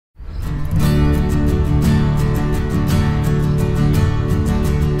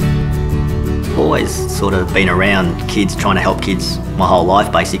sort of been around kids, trying to help kids my whole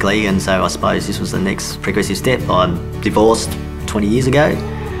life basically, and so I suppose this was the next progressive step. I'm divorced 20 years ago,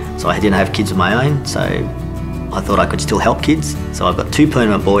 so I didn't have kids of my own, so I thought I could still help kids. So I've got 2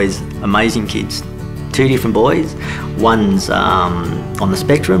 permanent boys, amazing kids. 2 different boys. One's on the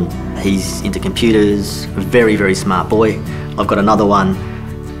spectrum, he's into computers, a very, very smart boy. I've got another one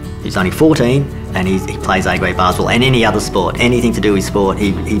who's only 14 and he plays A-grade basketball and any other sport, anything to do with sport,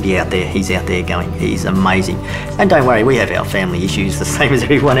 he'd be out there, he's out there going, he's amazing. And don't worry, we have our family issues the same as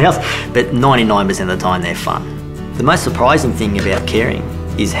everyone else, but 99% of the time they're fun. The most surprising thing about caring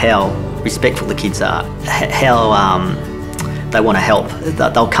is how respectful the kids are, how they want to help.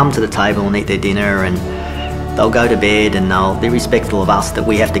 They'll come to the table and eat their dinner and they'll go to bed and they'll be respectful of us, that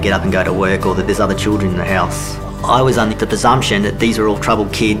we have to get up and go to work or that there's other children in the house. I was under the presumption that these are all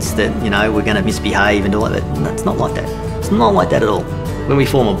troubled kids, that, you know, we're going to misbehave and all that. It's not like that. It's not like that at all. When we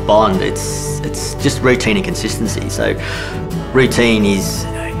form a bond, it's just routine and consistency. So routine is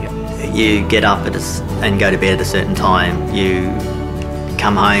you get up and go to bed at a certain time. You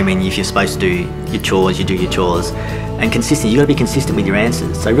come home and if you're supposed to do your chores, you do your chores. And consistency, you've got to be consistent with your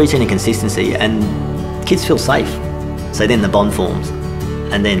answers. So routine and consistency, and kids feel safe. So then the bond forms,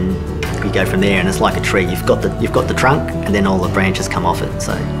 and then we go from there, and it's like a tree. You've got the trunk, and then all the branches come off it.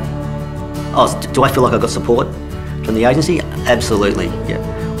 So, do I feel like I got support from the agency? Absolutely, yeah,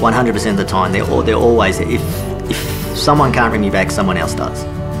 100% of the time. They're always, if someone can't bring me back, someone else does.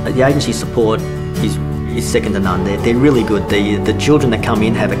 The agency support is second to none. They're really good. The children that come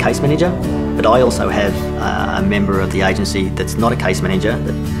in have a case manager, but I also have a member of the agency that's not a case manager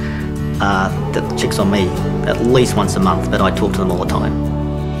that checks on me at least once a month, but I talk to them all the time.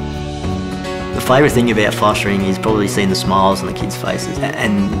 The favourite thing about fostering is probably seeing the smiles on the kids' faces,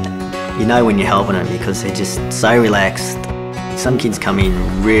 and you know when you're helping them because they're just so relaxed. Some kids come in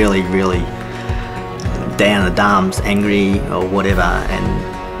really, really down in the dumps, angry or whatever,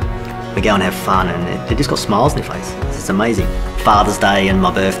 and we go and have fun, and they've just got smiles on their face. It's amazing. Father's Day and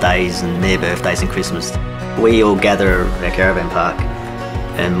my birthdays and their birthdays and Christmas. We all gather at a caravan park,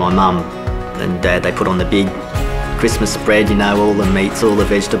 and my mum and dad, they put on the big Christmas spread, you know, all the meats, all the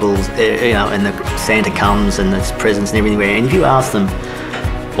vegetables, you know, and the Santa comes and there's presents and everywhere. And if you ask them,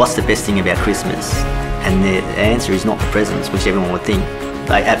 what's the best thing about Christmas? And the answer is not the presents, which everyone would think.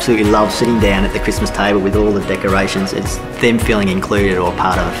 They absolutely love sitting down at the Christmas table with all the decorations. It's them feeling included or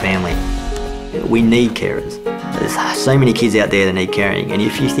part of a family. We need carers. There's so many kids out there that need caring, and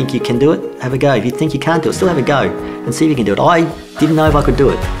if you think you can do it, have a go. If you think you can't do it, still have a go and see if you can do it. I didn't know if I could do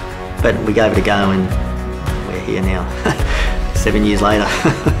it, but we gave it a go and we're here now, 7 years later.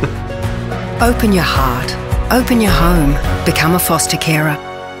 Open your heart, open your home, become a foster carer.